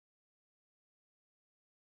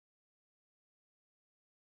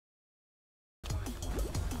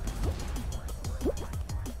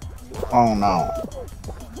Oh no.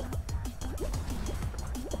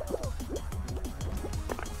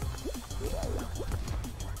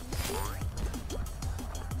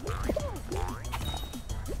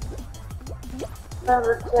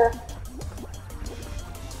 Number 2.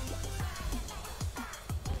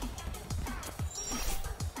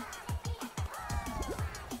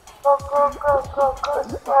 Go, go, go, go, go,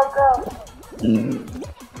 go, go.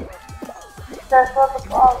 There's all the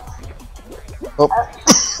balls. Oh.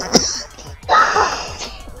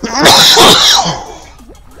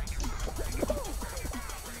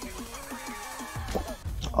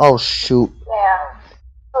 Oh shoot. Yeah.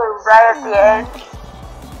 We're right at the end.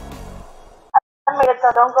 I made it so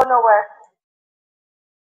don't go nowhere.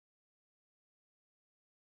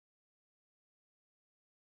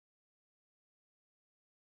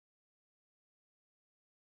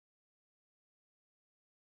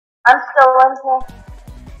 I'm still in here.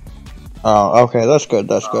 Oh, okay, that's good,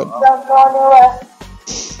 that's good. Don't go anywhere.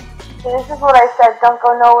 This is what I said, don't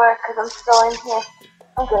go nowhere because I'm still in here.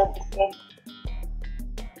 I'm good.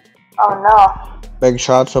 Oh no. Big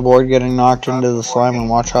shots aboard getting knocked into the slime and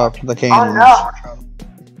watch out for the cannons. Oh no.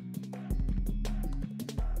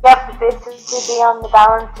 Yep, basically be on the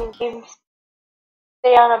balancing beams.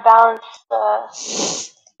 Stay on a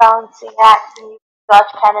balancing act and you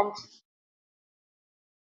dodge cannons.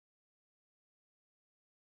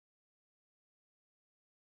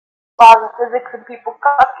 Wow, the physics of people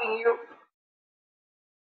cocking you.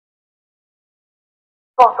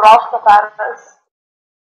 Don't throw stuff at us.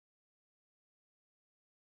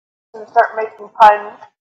 And start making puns.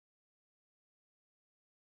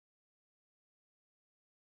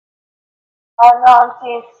 Oh no, I'm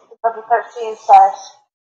seeing the 13 stars.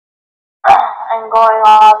 And going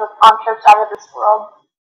on trips out of this world.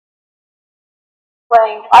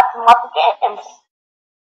 Playing lots and lots of games.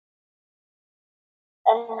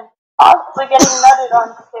 And possibly getting nutted on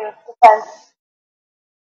too, because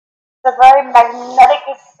it's a very magnetic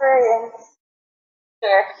experience.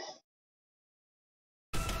 Sure.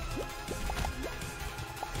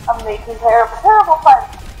 I'm making terrible, terrible fun.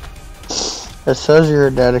 It says you're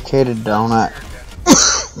a dedicated donut.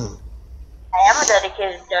 I am a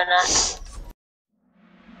dedicated donut.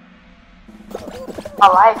 My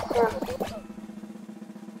life too.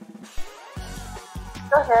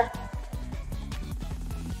 Still here.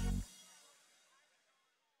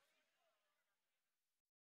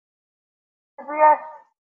 We are.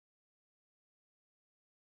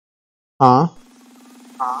 Huh?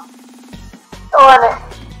 Still in it.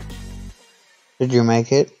 Did you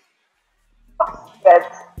make it? Good.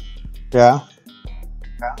 Yeah?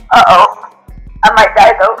 Uh-oh. I might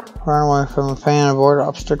die though. Run away from the fan, avoid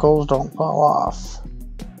obstacles, don't fall off.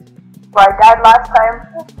 Well, I died last time.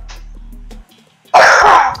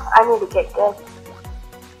 I need to get good.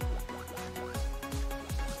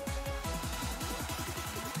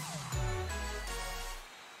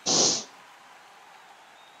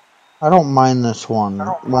 I don't mind this one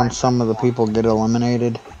once some of the people get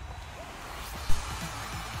eliminated.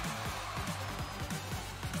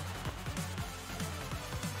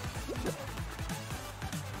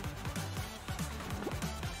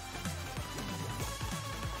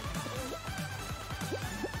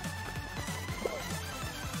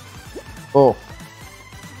 Oh.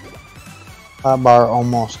 That bar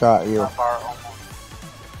almost got you. I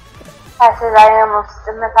said I almost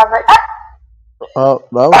didn't. I was like, ah! Oh,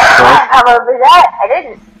 that was quick. How about that? I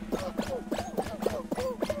didn't.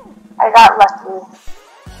 I got lucky.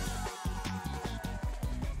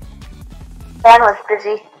 Dan was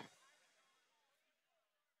busy.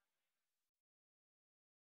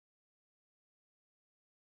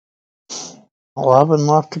 $11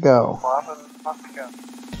 left to go.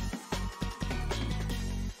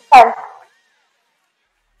 10.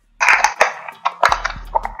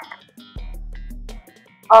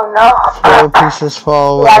 Oh no. 4 pieces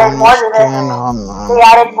fall They added within more the to stand this. on They them.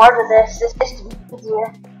 added more to this. This is easier.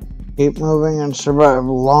 Keep moving and survive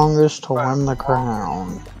longest to win the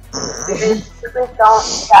crown. Please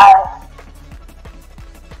don't die.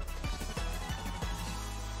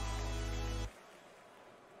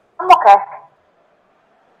 I'm okay.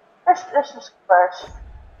 This is first.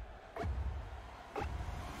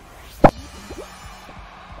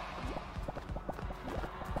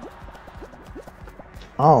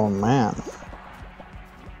 Oh man.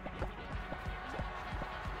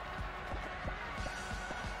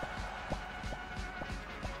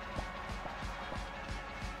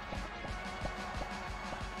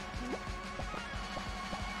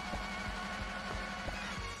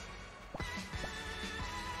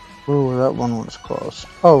 Ooh, that one was close.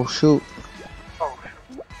 Oh shoot.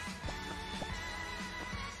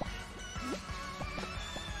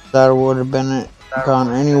 That would have been it.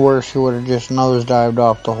 Gone any worse, he would have just nosedived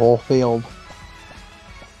off the whole field.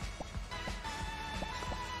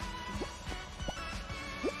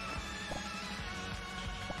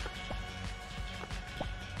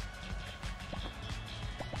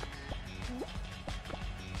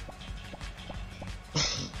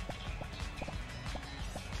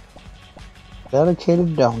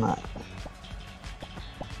 Dedicated donut.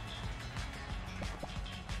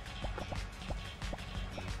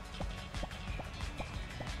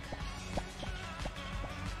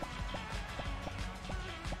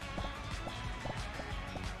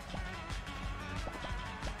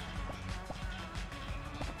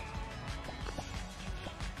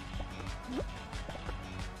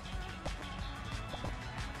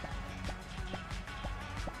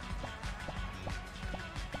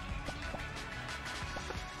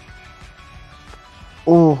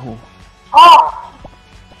 Ooh. Oh!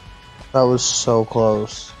 That was so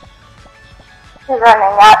close. He's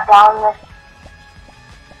running out down this.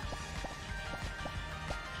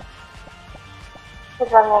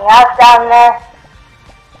 He's running out down there.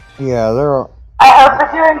 Yeah, they're. I hope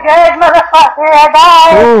you're doing good, motherfucker. I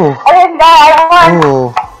died. Ooh. I didn't die. I won.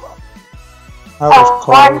 Ooh. That was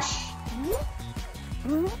close.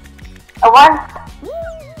 I won.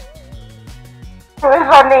 He was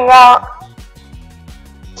running out.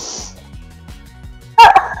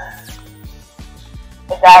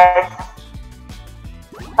 I died.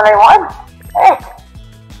 But I won. Hey.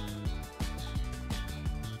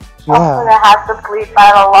 Yeah. I'm gonna have to bleep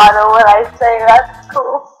out a lot of what I say. That's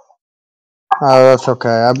cool. Oh, that's okay.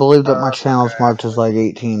 I believe that my channel's marked as like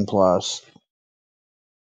 18 plus.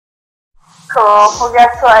 Cool. Well,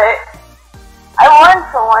 guess what? I won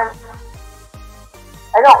for once.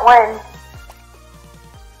 I don't win.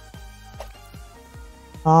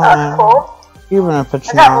 That's cool. Even if it's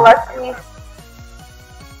I got not. lucky.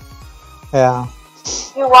 Yeah.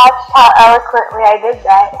 You watched how eloquently I did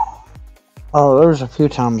that. Oh, there was a few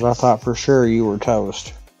times I thought for sure you were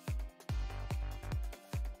toast.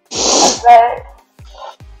 But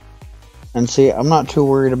And see, I'm not too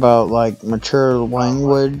worried about like mature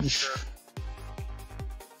language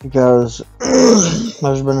because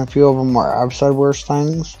there's been a few of them where I've said worse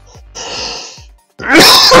things.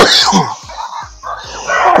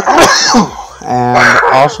 And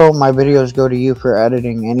also, my videos go to you for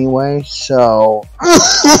editing anyway, so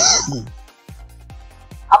I'll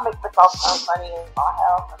make myself sound funny and all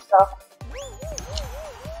hell and stuff.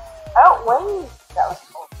 I don't win. That was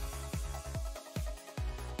cool.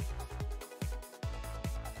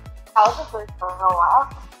 I was the first for a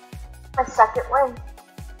while. My second win.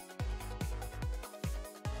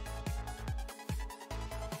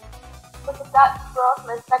 Look at that, bro.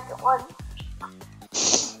 My second one.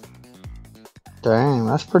 dang,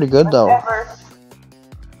 that's pretty good though. Ever.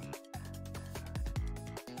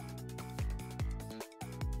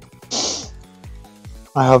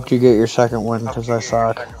 I hope you get your second win because I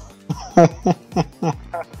suck.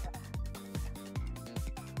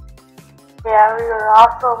 Yeah, we were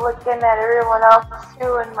also looking at everyone else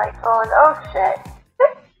too and like going, oh shit.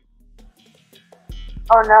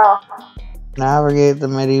 Oh no. Navigate the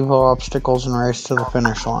medieval obstacles and race to the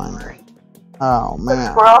finish line. Oh The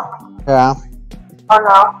man. squirrel? Yeah, Oh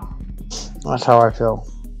no. that's how I feel.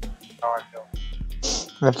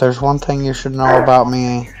 If there's one thing you should know about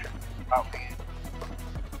me,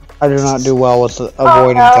 I do not do well with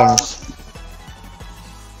avoiding things.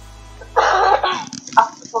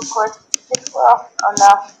 Obstacle course. The squirrel. Oh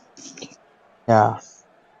no. Yeah.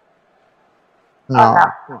 Oh No,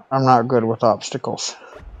 no. I'm not good with obstacles.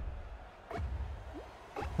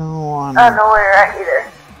 No, I don't know where you're at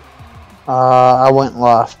either. I went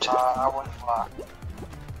left.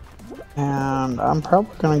 And I'm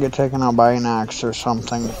probably gonna get taken out by an axe or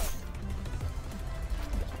something.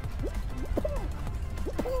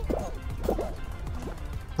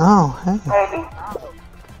 Oh, hey. Maybe.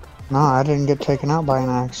 No, I didn't get taken out by an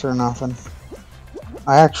axe or nothing.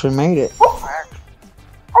 I actually made it. Hi,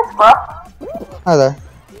 squirrel. Hi there.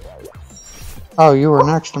 Oh, you were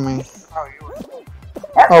next to me.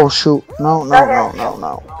 Yep. Oh, shoot. No. Not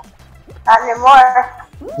anymore.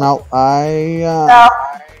 No, I, No.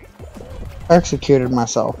 executed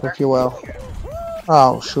myself, if you will.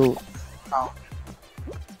 Oh, shoot.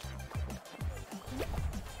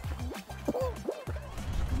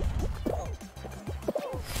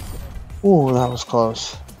 Ooh, that was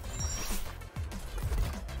close.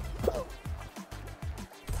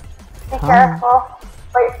 Be careful.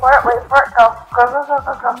 Wait for it, go. Go.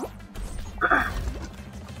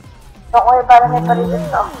 Don't worry about anybody,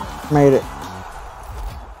 just go. Made it.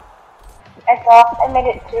 I made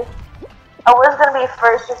it too. I was gonna be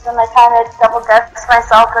first, and then I kind of double guessed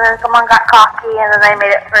myself, and then someone got cocky, and then I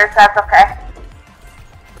made it first. That's okay.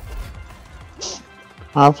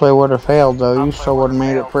 If they would have failed, though, you still would have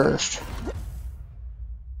made it first.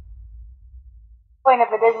 Point of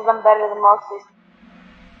it is I'm better than most of these.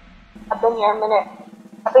 I've been here a minute.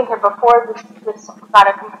 I've been here before this got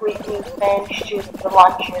a complete new change to the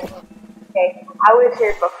launcher. Okay, I was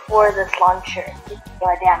here before this launcher. This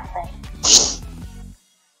goddamn thing.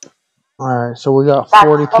 Alright, so we got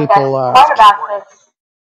 40 people left. What about this?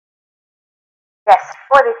 Yes,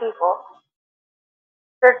 40 people.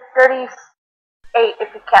 38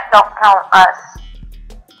 if you don't count us.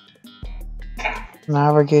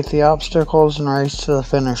 Navigate the obstacles and race to the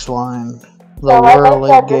finish line. The So like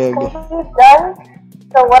whirly I said, gig. this can be done.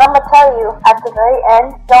 So what I'm gonna tell you, at the very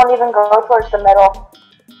end, don't even go towards the middle.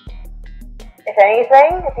 If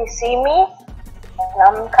anything, if you see me, and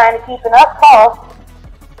I'm kind of keeping up, follow.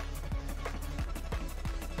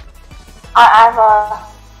 I'm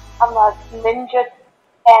a ninja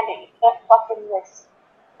bandit. You can't fucking miss.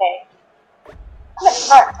 Okay. I'm in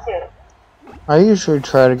front too. I usually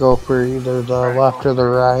try to go for either the left or the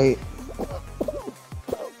right.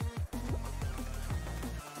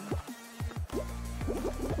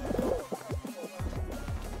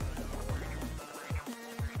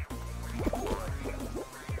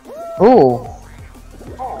 Oh.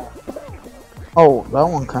 Oh, that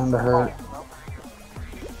one kinda hurt.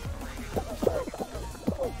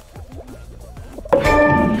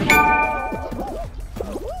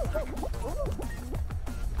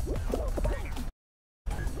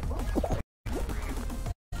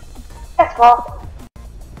 Yes, well.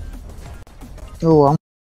 Oh,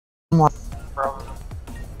 I'm like,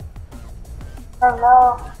 Oh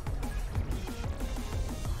no.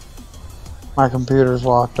 my computer's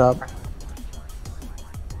locked up.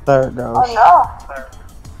 There it goes. Oh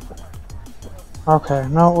no. Okay,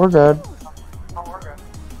 no, we're good.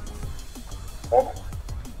 Good.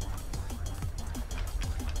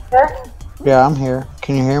 Good. Yeah, I'm here.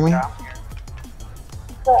 Can you hear me?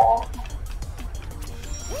 Good.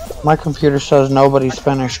 My computer says nobody's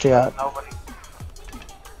finished yet.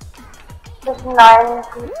 There's 9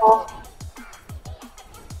 people.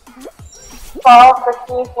 12,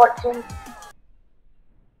 15, 14.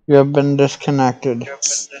 You have been disconnected. Yep.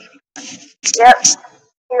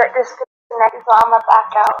 You got disconnected, so I'm gonna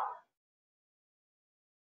back out.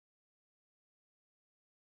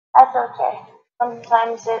 That's okay.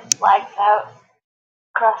 Sometimes it lags out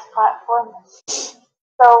cross platform.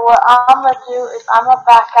 So what I'm gonna do is I'm gonna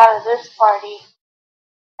back out of this party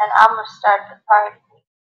and I'm gonna start the party.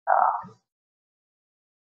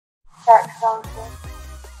 That sounds good.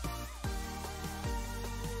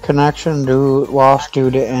 Connection lost due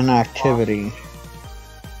to inactivity.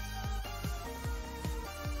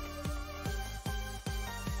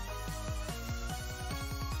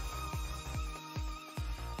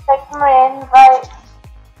 Take my invite.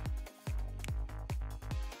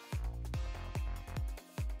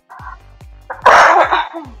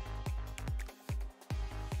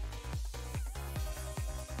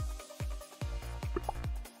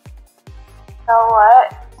 You know what?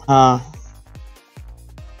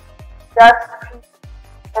 Just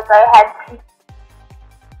because I had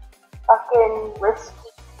fucking whiskey.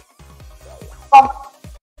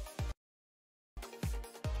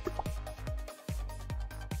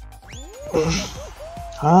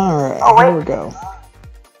 Alright, here we go.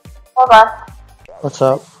 Hold on. What's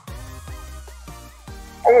up?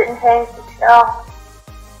 I didn't change the channel.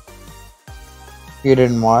 You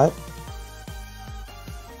didn't what?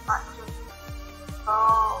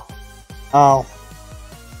 Oh. Oh.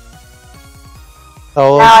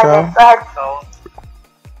 Solo Now I show? did. Go ahead.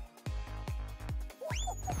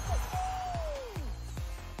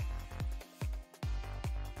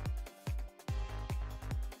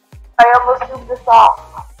 I almost moved this off.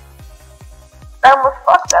 I almost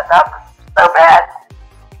fucked that up so bad.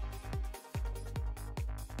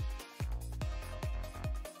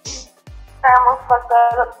 I almost fucked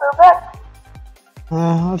that up so bad.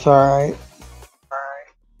 That's alright.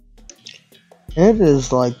 It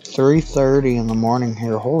is like 3:30 in the morning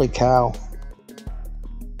here. Holy cow.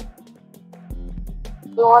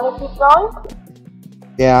 You want to keep going?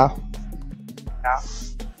 Yeah. I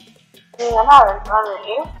mean, I'm not in front of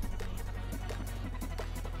you.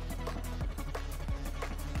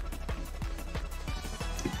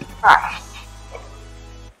 Alright.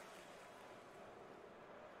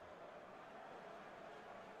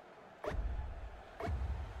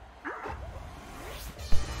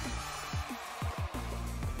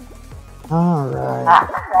 Alright.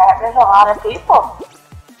 There's a lot of people.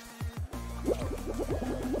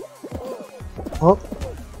 Oh,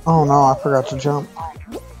 oh no, I forgot to jump.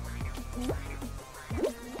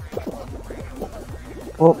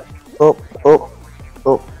 Oh, oh, oh,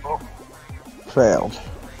 oh. Failed.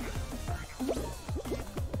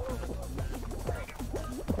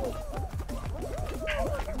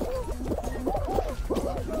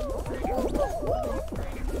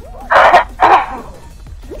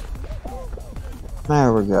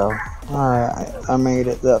 There we go. Alright, I made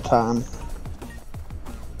it that time.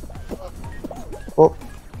 Oh.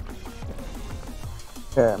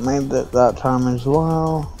 Okay, I made it that time as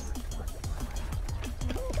well.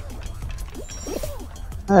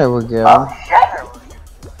 There we go. Oh shit!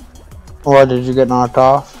 What, did you get knocked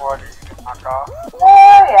off? Oh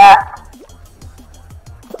yeah.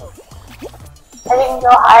 I didn't go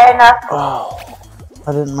high enough. Oh,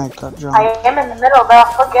 I didn't make that jump. I am in the middle though,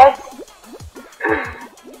 we're good.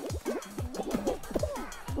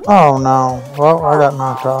 Oh no. Well, I got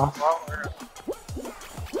knocked off.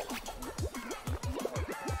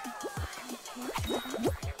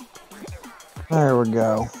 There we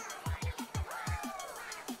go.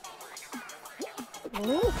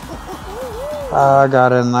 I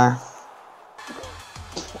got in there.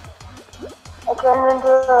 I couldn't do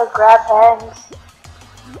a grab hands.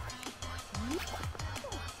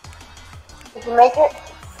 Did you make it?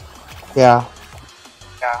 Yeah.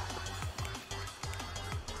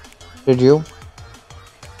 Did you?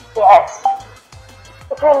 Yes.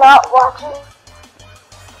 If you're not watching,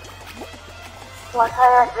 watch how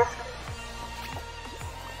I just.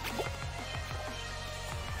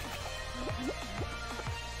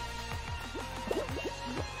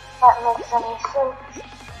 That makes any sense.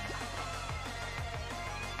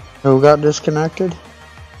 Who got disconnected?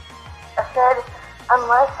 I said,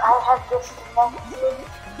 unless I have disconnected,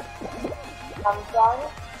 I'm done.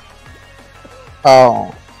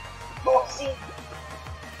 Oh. We'll see.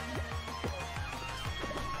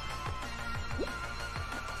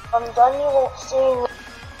 I'm done, you won't see me.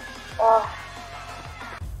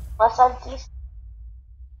 Unless I'm decent.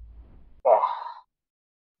 Yeah.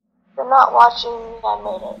 If you're not watching me, I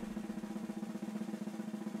made it.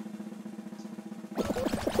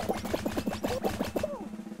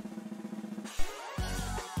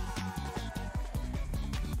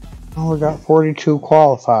 Oh, we got 42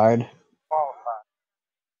 qualified.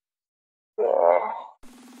 Yeah.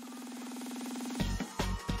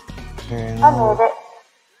 Okay, I now made it.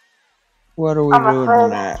 what are we I'm doing afraid.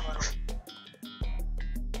 next?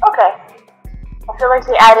 Okay. I feel like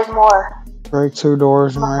they added more. Break through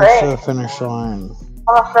doors and I'm race to afraid. the finish line.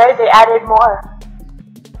 I'm afraid they added more.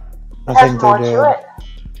 I There's think more they to did. it.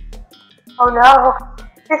 Oh no.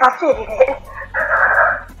 You're not seeing it.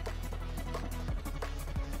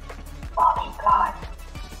 Oh my god.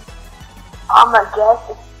 I'm gonna guess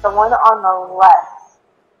it's the one on the left.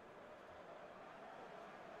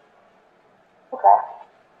 Okay.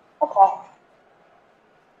 Okay.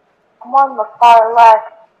 I'm on the far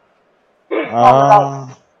left. On the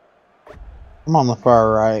right. I'm on the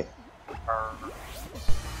far right.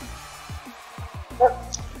 Yep.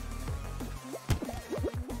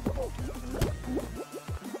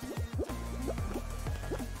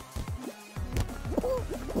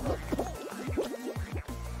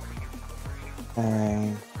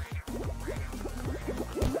 Okay.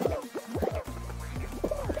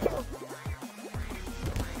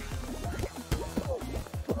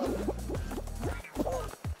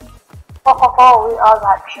 Oh, we all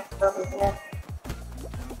got chips over here.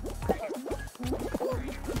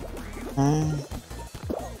 Okay.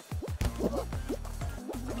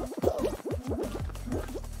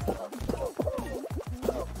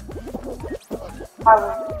 I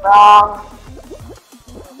was wrong.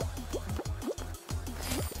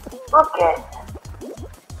 Look it.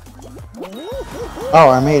 Oh,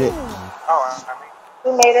 I made it.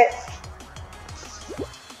 We made it.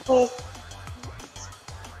 We.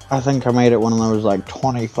 I think I made it when there was like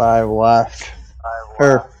 25 left.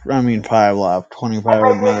 Or, I mean 5 left. 25 I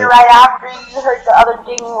would made make it it. right after you heard the other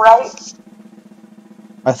ding, right?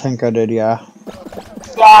 I think I did, yeah.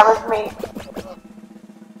 Yeah, it was me.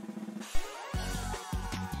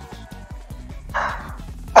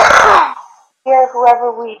 Here,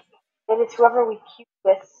 whoever we. It is whoever we keep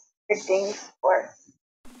with your dings for.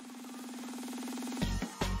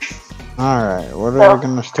 Alright, what are So, they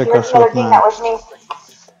gonna stick here's us another with ding that was next? me.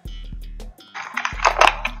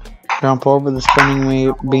 Jump over the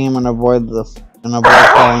spinning beam and avoid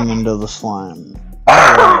falling into the slime.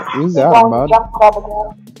 Alright, you got it, bud. Jump club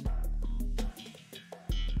again.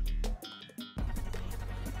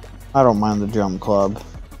 I don't mind the jump club.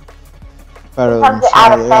 Better than Sometimes they some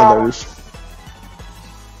add of a the fan. others.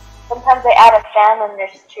 Sometimes they add a fan and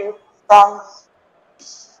there's 2 prongs.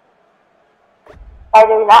 Try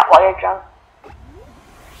doing that while you're drunk.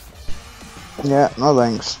 Yeah, no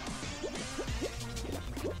thanks.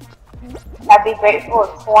 I'd be grateful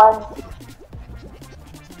it's one.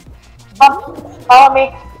 Come, follow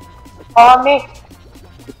me. Follow me.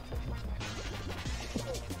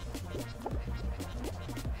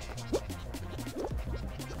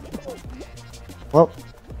 Whoop,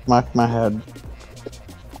 smacked my head.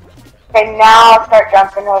 Okay, now I'll start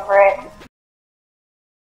jumping over it.